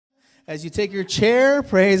As you take your chair,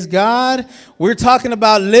 praise God. We're talking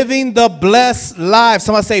about living the blessed life.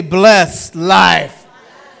 Somebody say blessed life.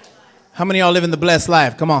 How many of y'all live in the blessed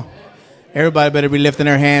life? Come on. Everybody better be lifting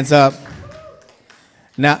their hands up.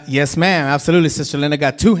 Now, yes, ma'am. Absolutely. Sister Linda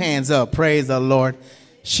got 2 hands up. Praise the Lord.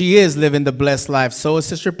 She is living the blessed life. So is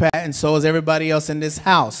Sister Pat, and so is everybody else in this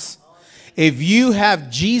house. If you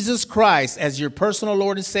have Jesus Christ as your personal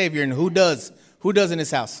Lord and Savior, and who does in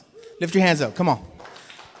this house? Lift your hands up. Come on.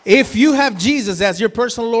 If you have Jesus as your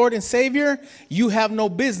personal Lord and Savior, you have no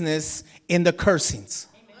business in the cursings.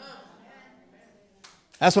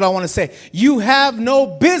 That's what I want to say. You have no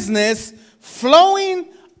business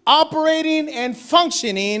flowing, operating, and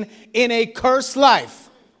functioning in a cursed life.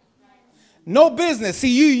 No business. See,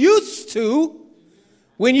 you used to,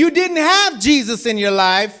 when you didn't have Jesus in your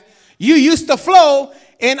life, you used to flow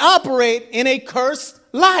and operate in a cursed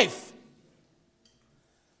life.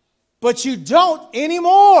 But you don't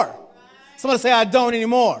anymore. Somebody say, I don't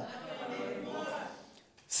anymore.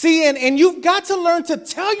 See, and you've got to learn to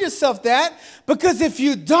tell yourself that, because if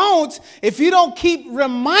you don't keep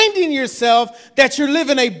reminding yourself that you're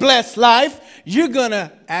living a blessed life, you're going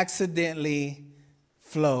to accidentally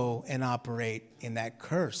flow and operate in that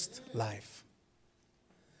cursed life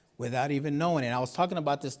without even knowing it. I was talking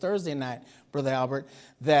about this Thursday night, Brother Albert,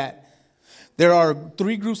 that there are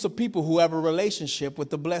 3 groups of people who have a relationship with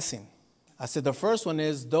the blessing. I said the first one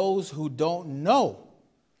is those who don't know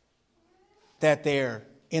that they're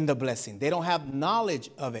in the blessing. They don't have knowledge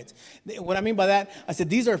of it. What I mean by that, I said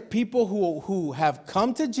these are people who have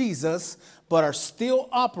come to Jesus but are still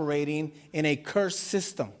operating in a cursed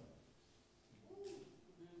system.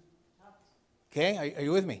 Okay, are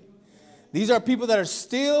you with me? These are people that are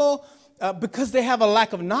still, because they have a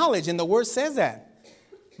lack of knowledge, and the word says that.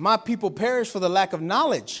 My people perish for the lack of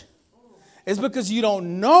knowledge. It's because you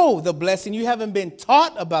don't know the blessing. You haven't been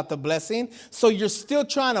taught about the blessing. So you're still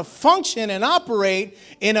trying to function and operate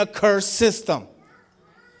in a cursed system.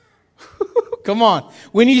 Come on.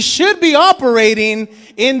 When you should be operating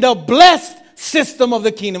in the blessed system of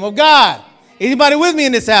the kingdom of God. Anybody with me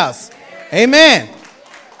in this house? Amen.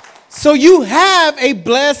 So you have a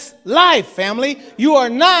blessed life, family. You are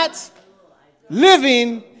not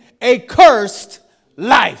living a cursed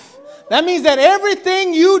life. That means that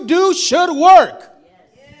everything you do should work.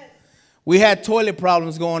 We had toilet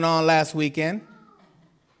problems going on last weekend.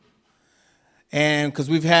 And because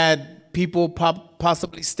we've had people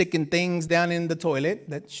possibly sticking things down in the toilet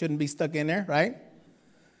that shouldn't be stuck in there, right?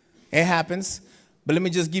 It happens. But let me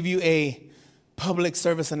just give you a public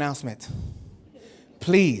service announcement.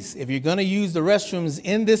 Please, if you're going to use the restrooms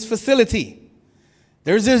in this facility,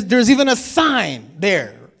 there's even a sign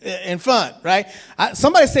there in front, right?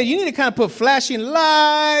 Somebody said you need to kind of put flashing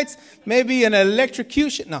lights, maybe an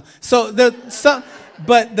electrocution. No.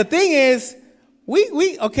 But the thing is,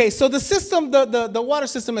 okay, so the system, the water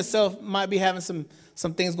system itself might be having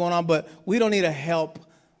some things going on, but we don't need to help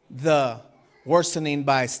the worsening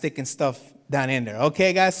by sticking stuff down in there.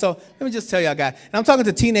 Okay, guys? So let me just tell y'all, guys. And I'm talking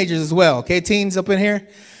to teenagers as well, okay? Teens up in here.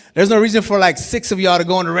 There's no reason for like 6 of y'all to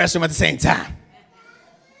go in the restroom at the same time.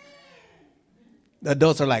 The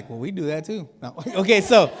adults are like, well, we do that too. No. Okay,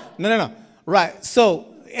 so, no. Right,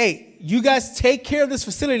 so, hey, you guys take care of this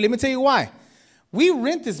facility. Let me tell you why. We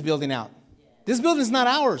rent this building out. This building is not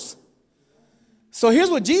ours. So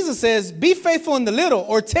here's what Jesus says, be faithful in the little,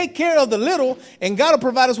 or take care of the little, and God will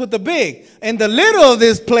provide us with the big. And the little of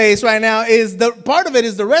this place right now is, part of it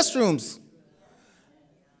is the restrooms.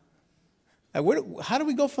 Like, how do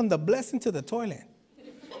we go from the blessing to the toilet?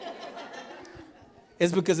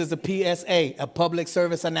 It's because it's a PSA, a public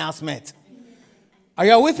service announcement. Are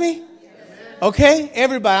y'all with me? Okay,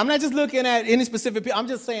 everybody. I'm not just looking at any specific people. I'm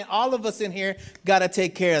just saying all of us in here got to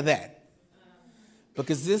take care of that.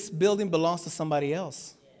 Because this building belongs to somebody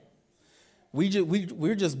else.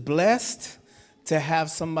 We're just blessed to have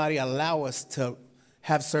somebody allow us to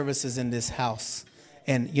have services in this house.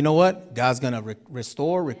 And you know what? God's going to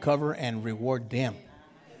restore, recover, and reward them.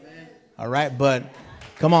 Amen. All right, but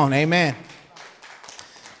come on, amen.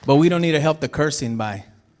 But we don't need to help the cursing by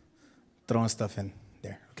throwing stuff in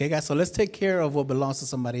there. Okay, guys? So let's take care of what belongs to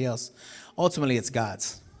somebody else. Ultimately, it's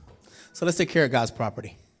God's. So let's take care of God's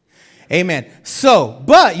property. Amen. So,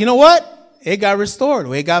 but you know what? It got restored.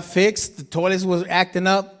 It got fixed. The toilets was acting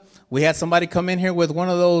up. We had somebody come in here with one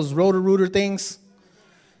of those rotor-rooter things.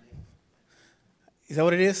 Is that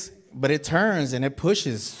what it is? But it turns and it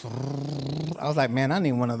pushes. I was like, man, I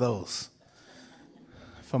need one of those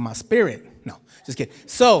for my spirit. No, just kidding.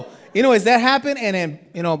 So, anyways, that happened, and then,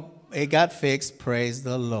 it got fixed. Praise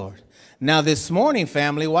the Lord. Now, this morning,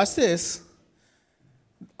 family, watch this.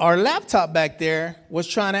 Our laptop back there was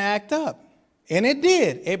trying to act up. And it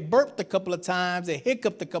did. It burped a couple of times. It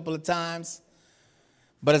hiccuped a couple of times.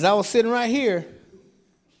 But as I was sitting right here,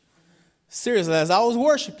 seriously, as I was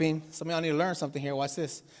worshiping, some of y'all need to learn something here. Watch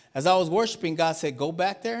this. As I was worshiping, God said, go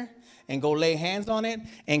back there and go lay hands on it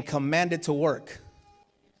and command it to work.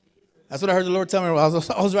 That's what I heard the Lord tell me.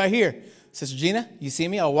 I was right here. Sister Gina, you see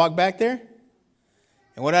me? I'll walk back there.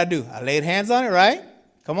 And what did I do? I laid hands on it, right?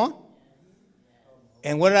 Come on.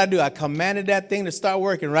 And what did I do? I commanded that thing to start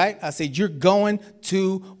working, right? I said, you're going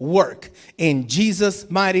to work in Jesus'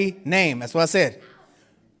 mighty name. That's what I said.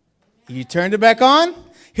 You turned it back on.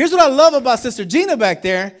 Here's what I love about Sister Gina back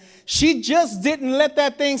there. She just didn't let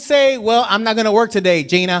that thing say, well, I'm not going to work today,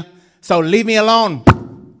 Gina, so leave me alone.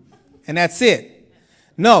 And that's it.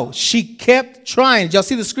 No, she kept trying. Did y'all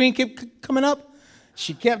see the screen keep coming up?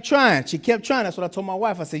 She kept trying. She kept trying. That's what I told my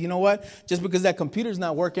wife. I said, you know what? Just because that computer's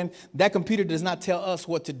not working, that computer does not tell us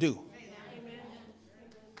what to do.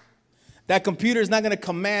 That computer is not going to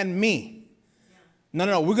command me.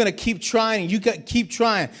 No. We're going to keep trying. You got keep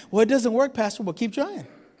trying. Well, it doesn't work, Pastor. Well, keep trying.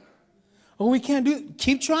 Oh, we can't do it.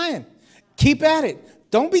 Keep trying. Keep at it.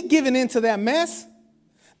 Don't be giving in to that mess.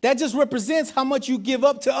 That just represents how much you give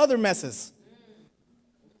up to other messes.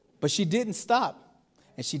 But she didn't stop.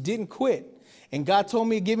 And she didn't quit. And God told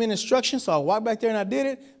me to give me an instruction, so I walked back there and I did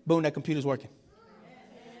it. Boom, that computer's working.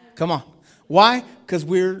 Come on. Why? Because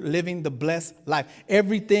we're living the blessed life.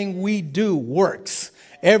 Everything we do works.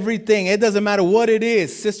 Everything. It doesn't matter what it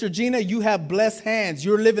is. Sister Gina, you have blessed hands.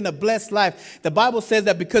 You're living a blessed life. The Bible says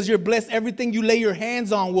that because you're blessed, everything you lay your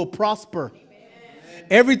hands on will prosper.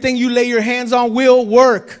 Everything you lay your hands on will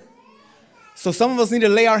work. So some of us need to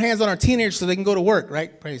lay our hands on our teenagers so they can go to work,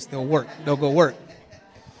 right? Praise. They'll work. They'll go work.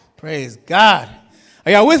 Praise God.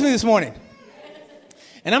 Are y'all with me this morning?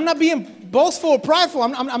 And I'm not being boastful or prideful.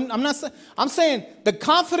 I'm saying the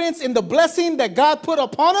confidence in the blessing that God put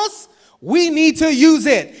upon us, we need to use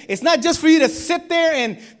it. It's not just for you to sit there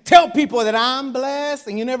and tell people that I'm blessed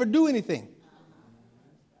and you never do anything.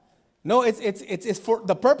 No, it's for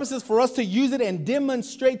the purpose is for us to use it and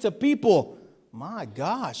demonstrate to people. My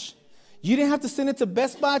gosh. You didn't have to send it to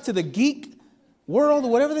Best Buy, to the Geek World,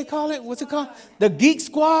 or whatever they call it. What's it called? The Geek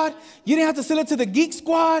Squad. You didn't have to send it to the Geek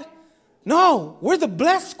Squad. No, we're the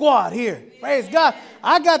blessed squad here. Praise God.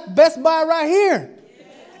 I got Best Buy right here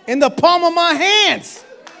in the palm of my hands.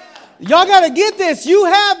 Y'all got to get this. You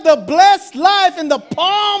have the blessed life in the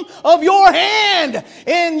palm of your hand,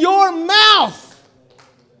 in your mouth.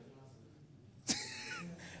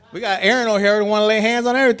 We got Aaron over here who want to lay hands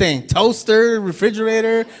on everything. Toaster,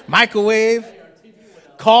 refrigerator, microwave,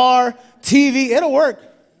 car, TV. It'll work.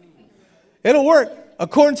 It'll work.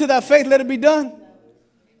 According to that faith, let it be done.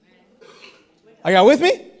 Are y'all with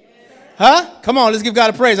me? Huh? Come on, let's give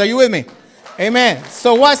God a praise. Are you with me? Amen.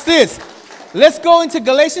 So watch this. Let's go into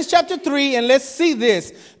Galatians chapter 3 and let's see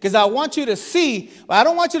this, because I want you to see. But I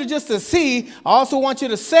don't want you to just to see. I also want you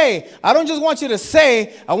to say. I don't just want you to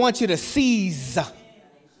say. I want you to seize.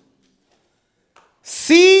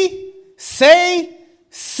 See, say,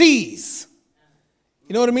 seize.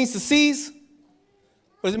 You know what it means to seize?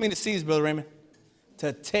 What does it mean to seize, Brother Raymond?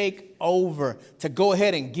 To take over, to go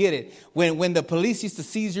ahead and get it. When the police used to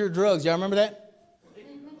seize your drugs, y'all remember that?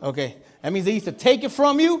 Okay. That means they used to take it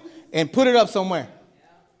from you and put it up somewhere.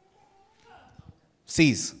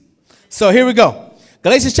 Seize. So here we go.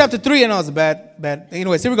 Galatians chapter 3. I know it's a bad.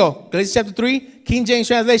 Anyways, here we go. Galatians chapter 3, King James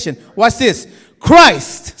translation. Watch this.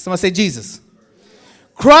 Christ. Somebody say Jesus.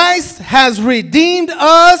 Christ has redeemed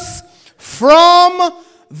us from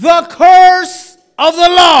the curse of the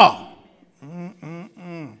law.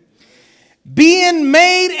 Being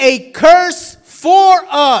made a curse for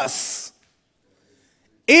us.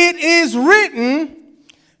 It is written,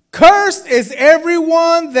 cursed is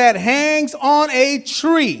everyone that hangs on a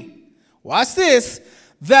tree. Watch this.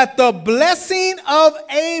 That the blessing of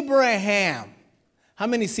Abraham. How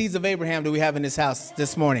many seeds of Abraham do we have in this house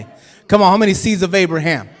this morning? Come on, how many seeds of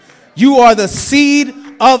Abraham? You are the seed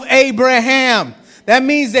of Abraham. That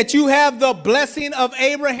means that you have the blessing of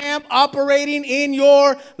Abraham operating in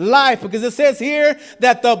your life. Because it says here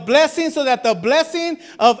that the blessing, so that the blessing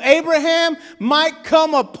of Abraham might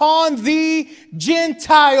come upon the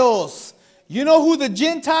Gentiles. You know who the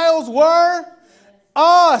Gentiles were?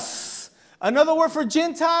 Us. Another word for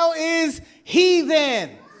Gentile is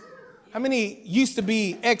heathen. How many used to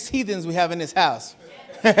be ex-heathens we have in this house?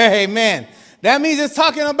 Amen. That means it's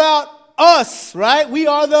talking about us, right? We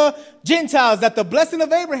are the Gentiles, that the blessing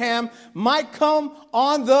of Abraham might come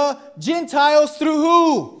on the Gentiles through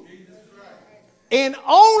who? And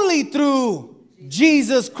only through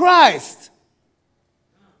Jesus Christ.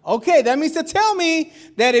 Okay, that means to tell me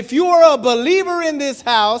that if you are a believer in this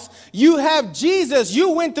house, you have Jesus.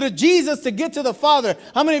 You went through Jesus to get to the Father.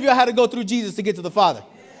 How many of you had to go through Jesus to get to the Father?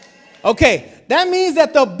 Okay, that means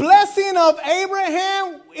that the blessing of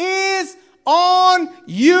Abraham is on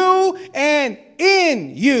you and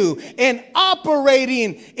in you and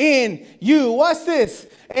operating in you. Watch this.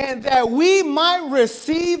 And that we might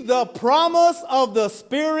receive the promise of the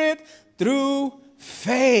Spirit through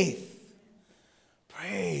faith.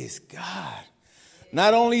 Praise God.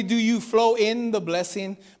 Not only do you flow in the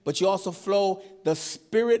blessing, but you also flow the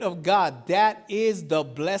Spirit of God. That is the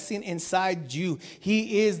blessing inside you.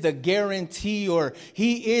 He is the guarantee, or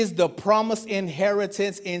He is the promised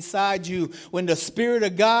inheritance inside you. When the Spirit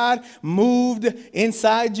of God moved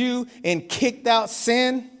inside you and kicked out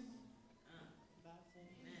sin,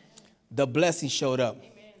 the blessing showed up.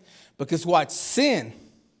 Because watch, sin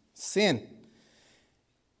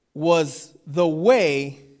was the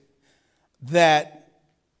way that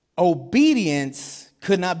obedience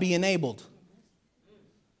could not be enabled.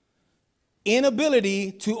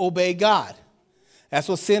 Inability to obey God. That's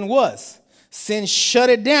what sin was. Sin shut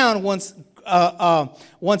it down once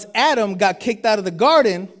Adam got kicked out of the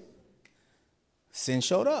garden. Sin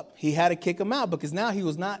showed up. He had to kick him out because now he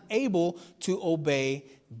was not able to obey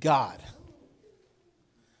God.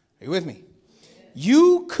 Are you with me?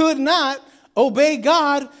 You could not obey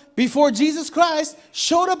God before Jesus Christ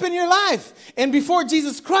showed up in your life. And before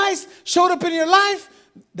Jesus Christ showed up in your life,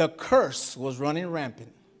 the curse was running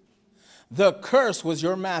rampant. The curse was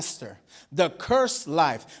your master. The cursed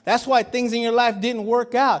life. That's why things in your life didn't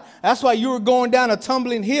work out. That's why you were going down a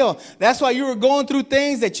tumbling hill. That's why you were going through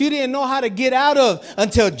things that you didn't know how to get out of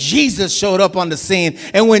until Jesus showed up on the scene.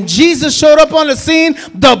 And when Jesus showed up on the scene,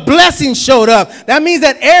 the blessing showed up. That means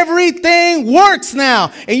that everything works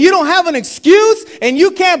now. And you don't have an excuse, and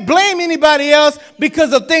you can't blame anybody else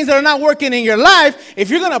because of things that are not working in your life. If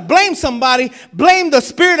you're going to blame somebody, blame the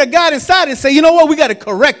Spirit of God inside and say, you know what, we got to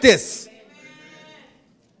correct this.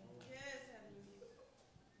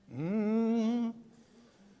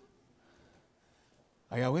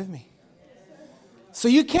 Are y'all with me? So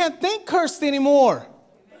you can't think cursed anymore.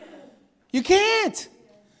 You can't.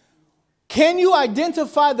 Can you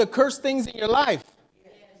identify the cursed things in your life?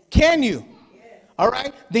 Can you? All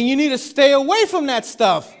right. Then you need to stay away from that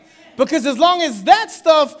stuff. Because as long as that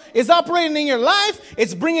stuff is operating in your life,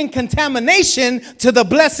 it's bringing contamination to the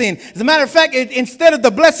blessing. As a matter of fact, instead of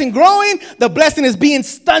the blessing growing, the blessing is being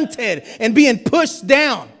stunted and being pushed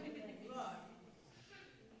down.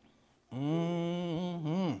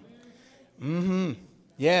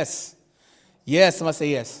 Yes. Yes. Somebody say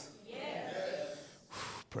yes. Yes.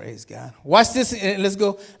 Praise God. Watch this. Let's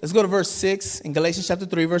go to verse 6 in Galatians chapter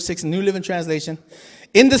 3, verse 6, New Living Translation.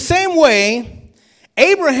 In the same way,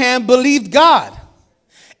 Abraham believed God,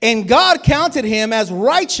 and God counted him as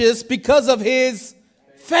righteous because of his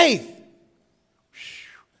faith.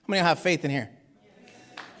 How many have faith in here?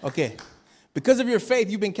 Okay. Because of your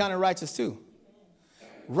faith, you've been counted righteous too.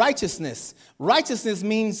 Righteousness. Righteousness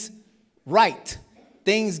means right.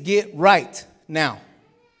 Things get right now.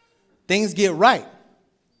 Things get right.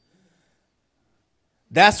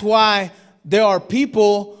 That's why there are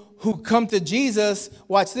people who come to Jesus,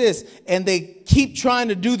 watch this, and they keep trying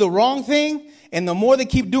to do the wrong thing. And the more they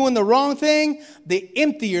keep doing the wrong thing, the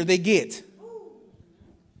emptier they get.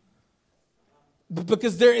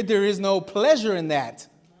 Because there is no pleasure in that.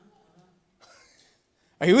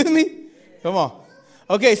 Are you with me? Come on.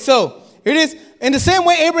 Okay, so here it is. In the same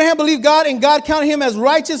way, Abraham believed God, and God counted him as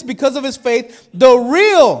righteous because of his faith. The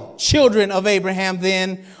real children of Abraham,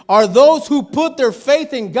 then, are those who put their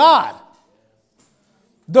faith in God.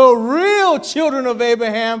 The real children of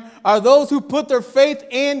Abraham are those who put their faith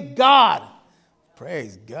in God.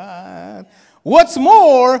 Praise God. What's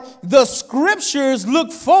more, the scriptures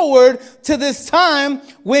look forward to this time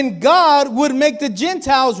when God would make the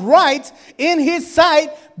Gentiles right in his sight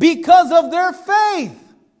because of their faith.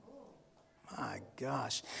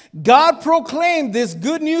 Gosh, God proclaimed this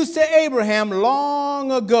good news to Abraham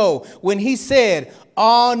long ago when he said,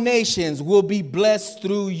 all nations will be blessed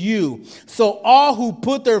through you. So all who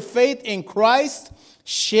put their faith in Christ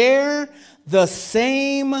share the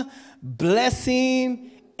same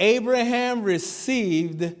blessing Abraham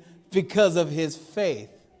received because of his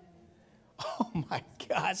faith. Oh my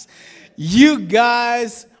gosh, you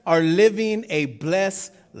guys are living a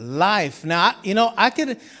blessed life. Now,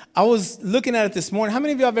 I was looking at it this morning. How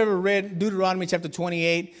many of you have ever read Deuteronomy chapter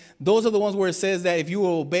 28? Those are the ones where it says that if you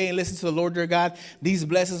will obey and listen to the Lord your God, these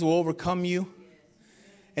blessings will overcome you.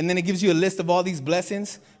 And then it gives you a list of all these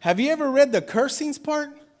blessings. Have you ever read the cursings part?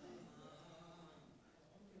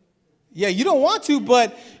 Yeah, you don't want to,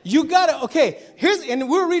 but you got to. Okay, and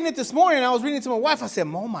we were reading it this morning, and I was reading it to my wife. I said,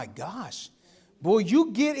 oh, my gosh. Boy,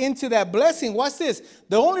 you get into that blessing. Watch this.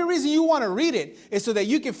 The only reason you want to read it is so that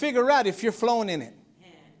you can figure out if you're flowing in it.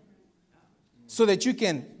 So that you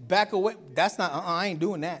can back away. That's not, I ain't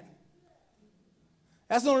doing that.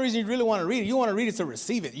 That's the only reason you really want to read it. You want to read it to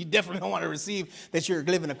receive it. You definitely don't want to receive that you're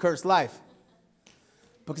living a cursed life.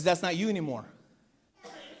 Because that's not you anymore.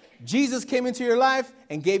 Jesus came into your life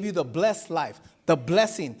and gave you the blessed life. The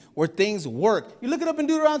blessing where things work. You look it up in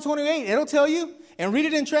Deuteronomy 28. It'll tell you. And read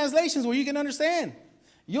it in translations where you can understand.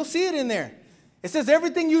 You'll see it in there. It says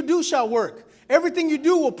everything you do shall work. Everything you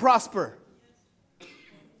do will prosper.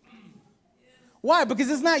 Why?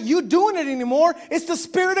 Because it's not you doing it anymore. It's the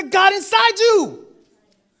Spirit of God inside you.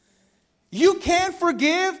 You can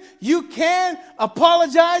forgive. You can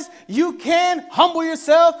apologize. You can humble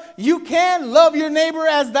yourself. You can love your neighbor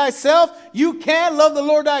as thyself. You can love the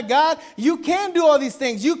Lord thy God. You can do all these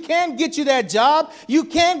things. You can get you that job. You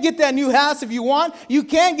can get that new house if you want. You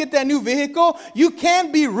can get that new vehicle. You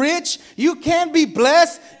can be rich. You can be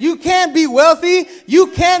blessed. You can be wealthy. You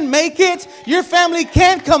can make it. Your family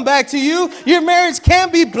can come back to you. Your marriage can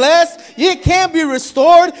be blessed. It can be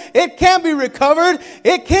restored. It can be recovered.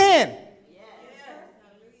 It can.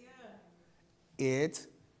 It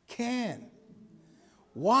can.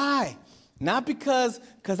 Why? Not because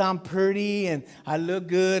I'm pretty and I look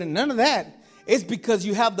good and none of that. It's because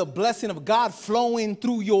you have the blessing of God flowing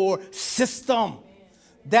through your system.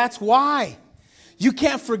 That's why. You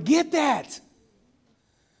can't forget that.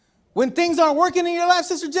 When things aren't working in your life,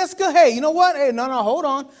 Sister Jessica, hey, you know what? Hey, no, hold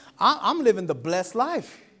on. I'm living the blessed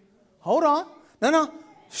life. Hold on. No.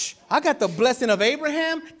 Shh. I got the blessing of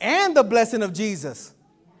Abraham and the blessing of Jesus.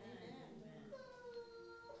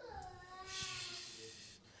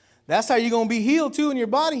 That's how you're going to be healed too in your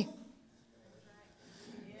body.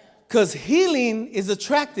 Because healing is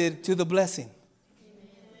attracted to the blessing.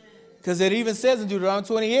 Because it even says in Deuteronomy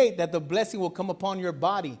 28 that the blessing will come upon your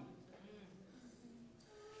body.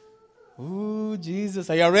 Ooh, Jesus.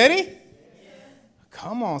 Are y'all ready? Yes.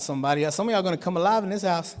 Come on, somebody. Some of y'all are going to come alive in this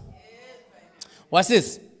house. Watch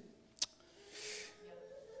this.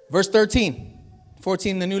 Verse 14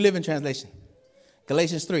 in the New Living Translation.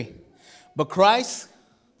 Galatians 3. But Christ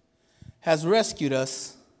has rescued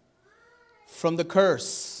us from the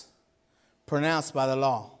curse pronounced by the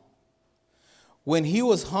law. When he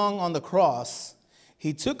was hung on the cross,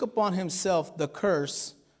 he took upon himself the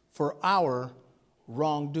curse for our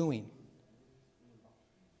wrongdoing.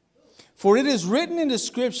 For it is written in the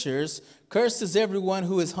scriptures, cursed is everyone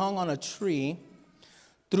who is hung on a tree.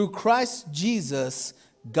 Through Christ Jesus,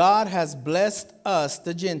 God has blessed us,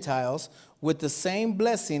 the Gentiles, with the same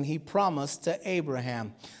blessing he promised to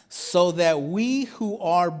Abraham, so that we who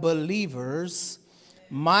are believers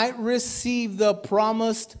might receive the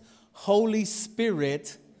promised Holy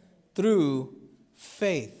Spirit through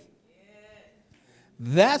faith.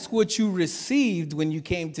 That's what you received when you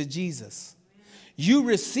came to Jesus. You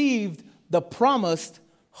received the promised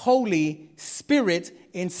Holy Spirit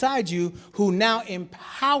inside you, who now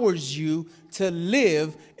empowers you to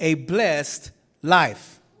live a blessed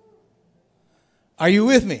life. Are you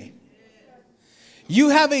with me? You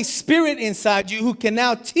have a spirit inside you who can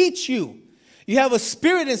now teach you. You have a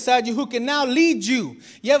spirit inside you who can now lead you.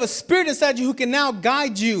 You have a spirit inside you who can now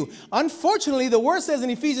guide you. Unfortunately, the word says in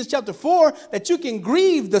Ephesians chapter 4 that you can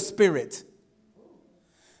grieve the Spirit.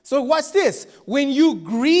 So watch this. When you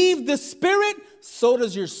grieve the Spirit, so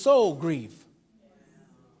does your soul grieve.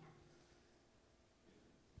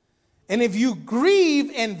 And if you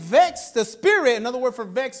grieve and vex the Spirit, another word for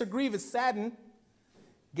vex or grieve is sadden,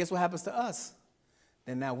 guess what happens to us?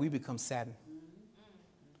 Then now we become saddened.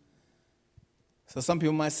 So some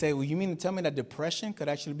people might say, well, you mean to tell me that depression could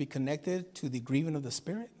actually be connected to the grieving of the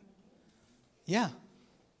Spirit? Yeah.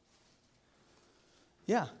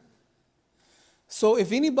 Yeah. So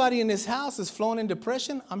if anybody in this house is flowing in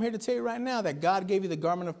depression, I'm here to tell you right now that God gave you the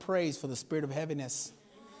garment of praise for the spirit of heaviness.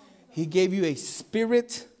 He gave you a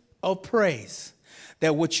spirit of praise.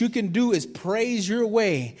 That what you can do is praise your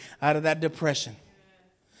way out of that depression.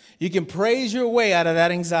 You can praise your way out of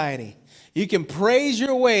that anxiety. You can praise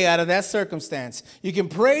your way out of that circumstance. You can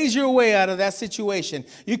praise your way out of that situation.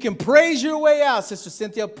 You can praise your way out, Sister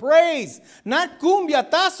Cynthia. Praise. Not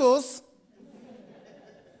cumbiatazos.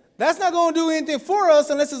 That's not going to do anything for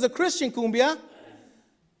us unless it's a Christian cumbia.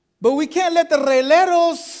 But we can't let the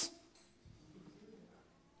releros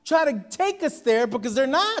try to take us there, because they're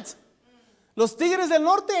not. Los Tigres del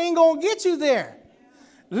Norte ain't going to get you there.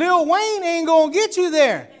 Lil Wayne ain't going to get you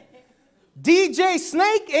there. DJ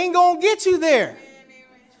Snake ain't going to get you there.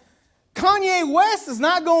 Kanye West is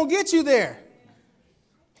not going to get you there.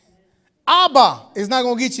 Abba is not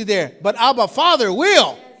going to get you there, but Abba Father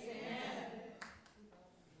will.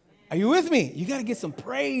 Are you with me? You got to get some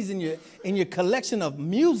praise in your collection of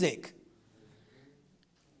music.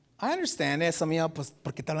 I understand that. Some of y'all, pues,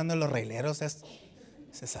 ¿por qué está hablando de los reileros?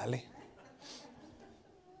 Se sale.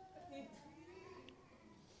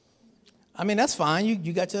 I mean, that's fine.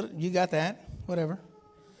 You got that. Whatever.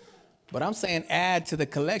 But I'm saying add to the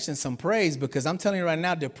collection some praise, because I'm telling you right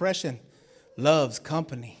now, depression loves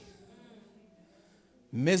company.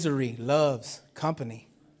 Misery loves company.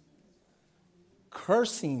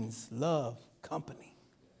 Cursings love company.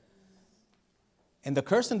 And the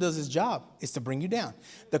cursing does its job. It's to bring you down.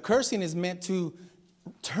 The cursing is meant to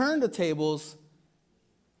turn the tables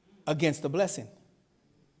against the blessing.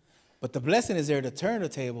 But the blessing is there to turn the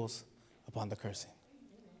tables upon the cursing.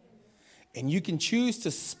 And you can choose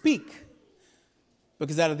to speak,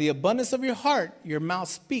 because out of the abundance of your heart, your mouth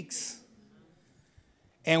speaks.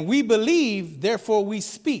 And we believe, therefore we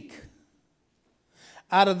speak.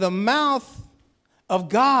 Out of the mouth of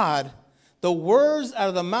God, the words out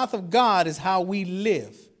of the mouth of God is how we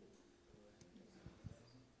live.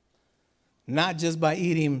 Not just by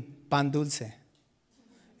eating pan dulce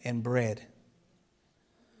and bread.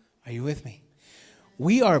 Are you with me?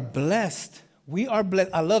 We are blessed. We are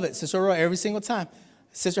blessed. I love it. Sister Roy, every single time.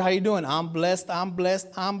 Sister, how you doing? I'm blessed, I'm blessed,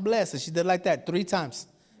 I'm blessed. And she did like that 3 times.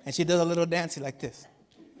 And she does a little dancing like this.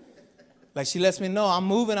 Like she lets me know I'm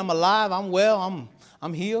moving, I'm alive, I'm well,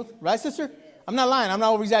 I'm healed. Right, sister? I'm not lying. I'm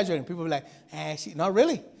not over-exaggerating. People be like, not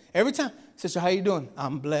really. Every time. Sister, how you doing?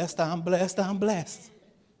 I'm blessed, I'm blessed, I'm blessed.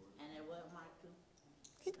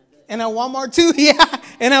 And at Walmart too. Yeah,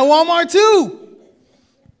 and at Walmart too.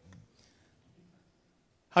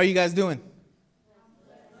 How are you guys doing?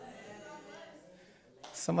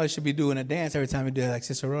 Somebody should be doing a dance every time you do it, like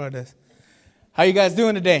Sister Aurora does. How you guys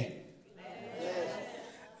doing today?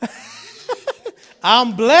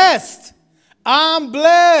 I'm blessed. I'm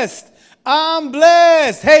blessed. I'm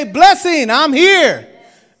blessed. Hey, blessing, I'm here.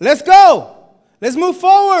 Let's go. Let's move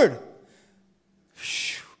forward.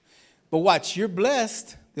 But watch, you're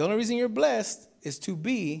blessed. The only reason you're blessed is to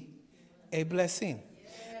be a blessing.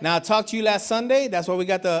 Now, I talked to you last Sunday. That's why we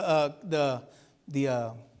got the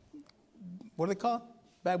what are they called?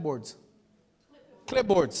 Backboards.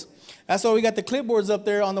 Clipboards. That's why we got the clipboards up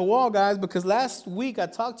there on the wall, guys, because last week I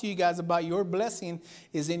talked to you guys about your blessing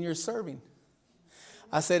is in your serving.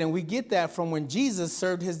 I said, and we get that from when Jesus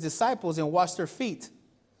served his disciples and washed their feet.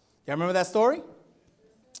 Y'all remember that story?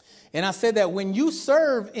 And I said that when you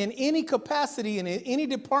serve in any capacity, in any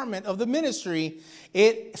department of the ministry,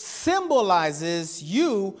 it symbolizes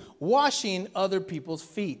you washing other people's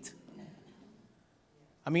feet.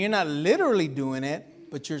 I mean, you're not literally doing it,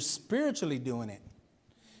 but you're spiritually doing it.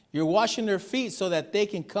 You're washing their feet so that they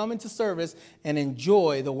can come into service and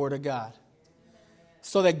enjoy the Word of God.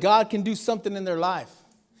 So that God can do something in their life.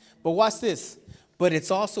 But watch this. But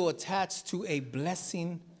it's also attached to a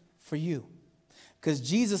blessing for you. Because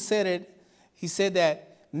Jesus said it. He said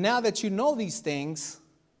that now that you know these things,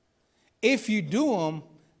 if you do them,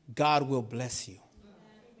 God will bless you.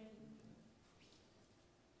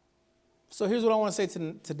 So here's what I want to say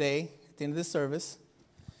today at the end of this service.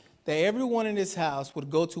 That everyone in this house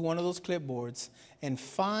would go to one of those clipboards and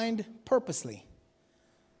find purposely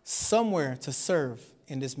somewhere to serve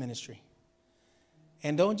in this ministry.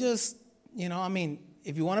 And don't just,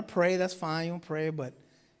 if you want to pray, that's fine. You want to pray, but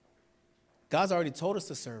God's already told us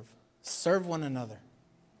to serve. Serve one another.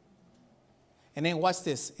 And then watch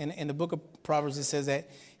this. In the book of Proverbs, it says that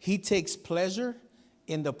he takes pleasure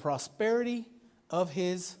in the prosperity of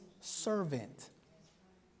his servant.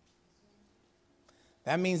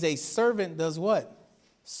 That means a servant does what?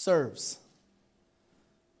 Serves.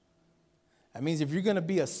 That means if you're going to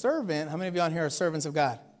be a servant, how many of you on here are servants of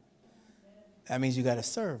God? That means you got to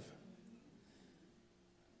serve.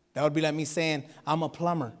 That would be like me saying, I'm a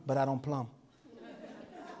plumber, but I don't plumb.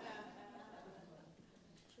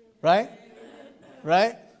 Right?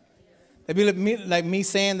 Right? That'd be like me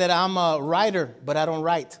saying that I'm a writer, but I don't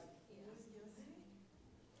write.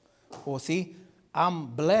 Well, see, I'm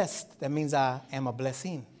blessed. That means I am a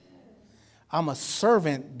blessing. I'm a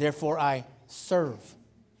servant, therefore I serve.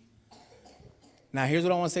 Now, here's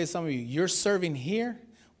what I want to say to some of you. Your serving here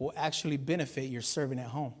will actually benefit your serving at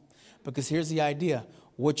home. Because here's the idea.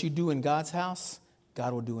 What you do in God's house,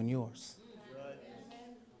 God will do in yours.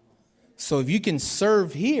 So if you can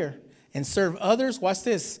serve here and serve others, watch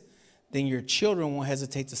this, then your children won't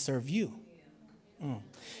hesitate to serve you.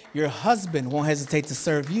 Your husband won't hesitate to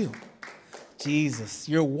serve you. Jesus.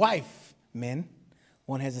 Your wife, men,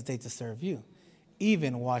 won't hesitate to serve you.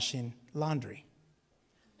 Even washing laundry.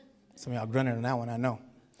 Some of y'all grunting on that one, I know.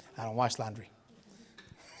 I don't wash laundry.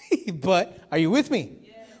 But are you with me?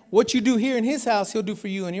 Yeah. What you do here in his house, he'll do for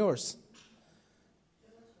you and yours.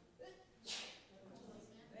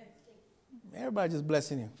 Everybody just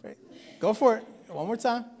blessing you. Go for it. One more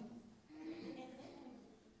time.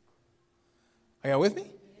 Are y'all with me?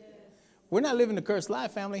 Yes. We're not living the cursed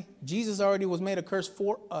life, family. Jesus already was made a curse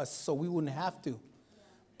for us, so we wouldn't have to.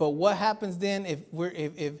 But what happens then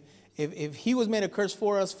if he was made a curse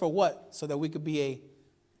for us, for what? So that we could be a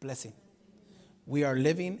blessing. We are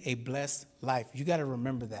living a blessed life. You got to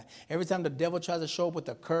remember that. Every time the devil tries to show up with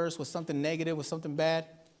a curse, with something negative, with something bad,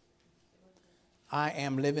 I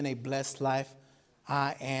am living a blessed life.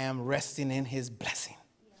 I am resting in his blessing.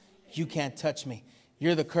 You can't touch me.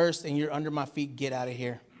 You're the cursed and you're under my feet. Get out of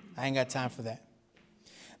here. I ain't got time for that.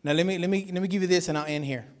 Now let me give you this and I'll end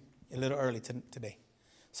here a little early today.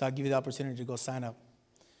 So I'll give you the opportunity to go sign up.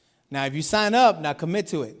 Now if you sign up, now commit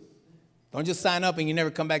to it. Don't just sign up and you never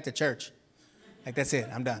come back to church. Like, that's it.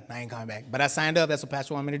 I'm done. I ain't coming back. But I signed up. That's what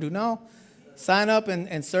Pastor wanted me to do. No. Sign up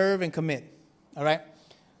and serve and commit. All right?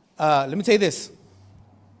 Let me tell you this.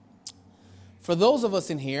 For those of us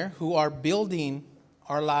in here who are building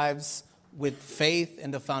our lives with faith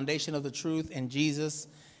and the foundation of the truth in Jesus,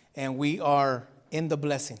 and we are in the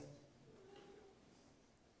blessing,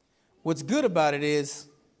 what's good about it is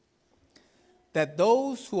that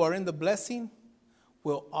those who are in the blessing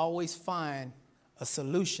will always find a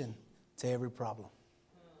solution to every problem.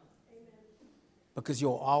 Because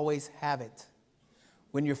you'll always have it.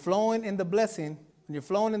 When you're flowing in the blessing,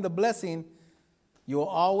 you'll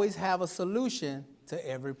always have a solution to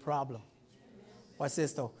every problem. Watch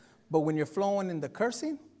this though. But when you're flowing in the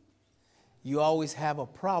cursing, you always have a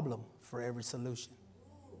problem for every solution.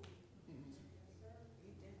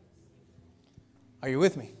 Are you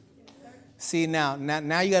with me? See, now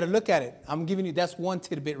you got to look at it. I'm giving you, that's one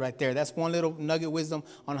tidbit right there. That's one little nugget of wisdom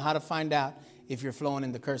on how to find out if you're flowing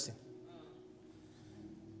in the cursing.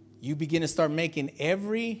 You begin to start making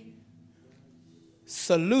every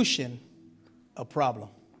solution a problem.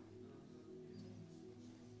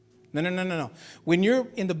 No. When you're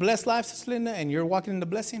in the blessed life, Sister Linda, and you're walking in the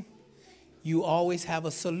blessing, you always have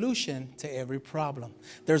a solution to every problem.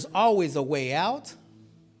 There's always a way out.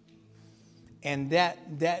 And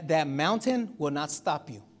that mountain will not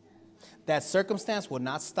stop you. That circumstance will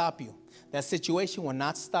not stop you. That situation will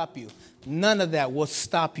not stop you. None of that will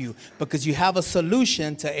stop you because you have a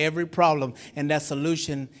solution to every problem. And that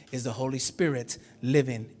solution is the Holy Spirit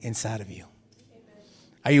living inside of you. Amen.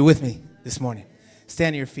 Are you with me this morning?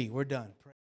 Stand on your feet. We're done.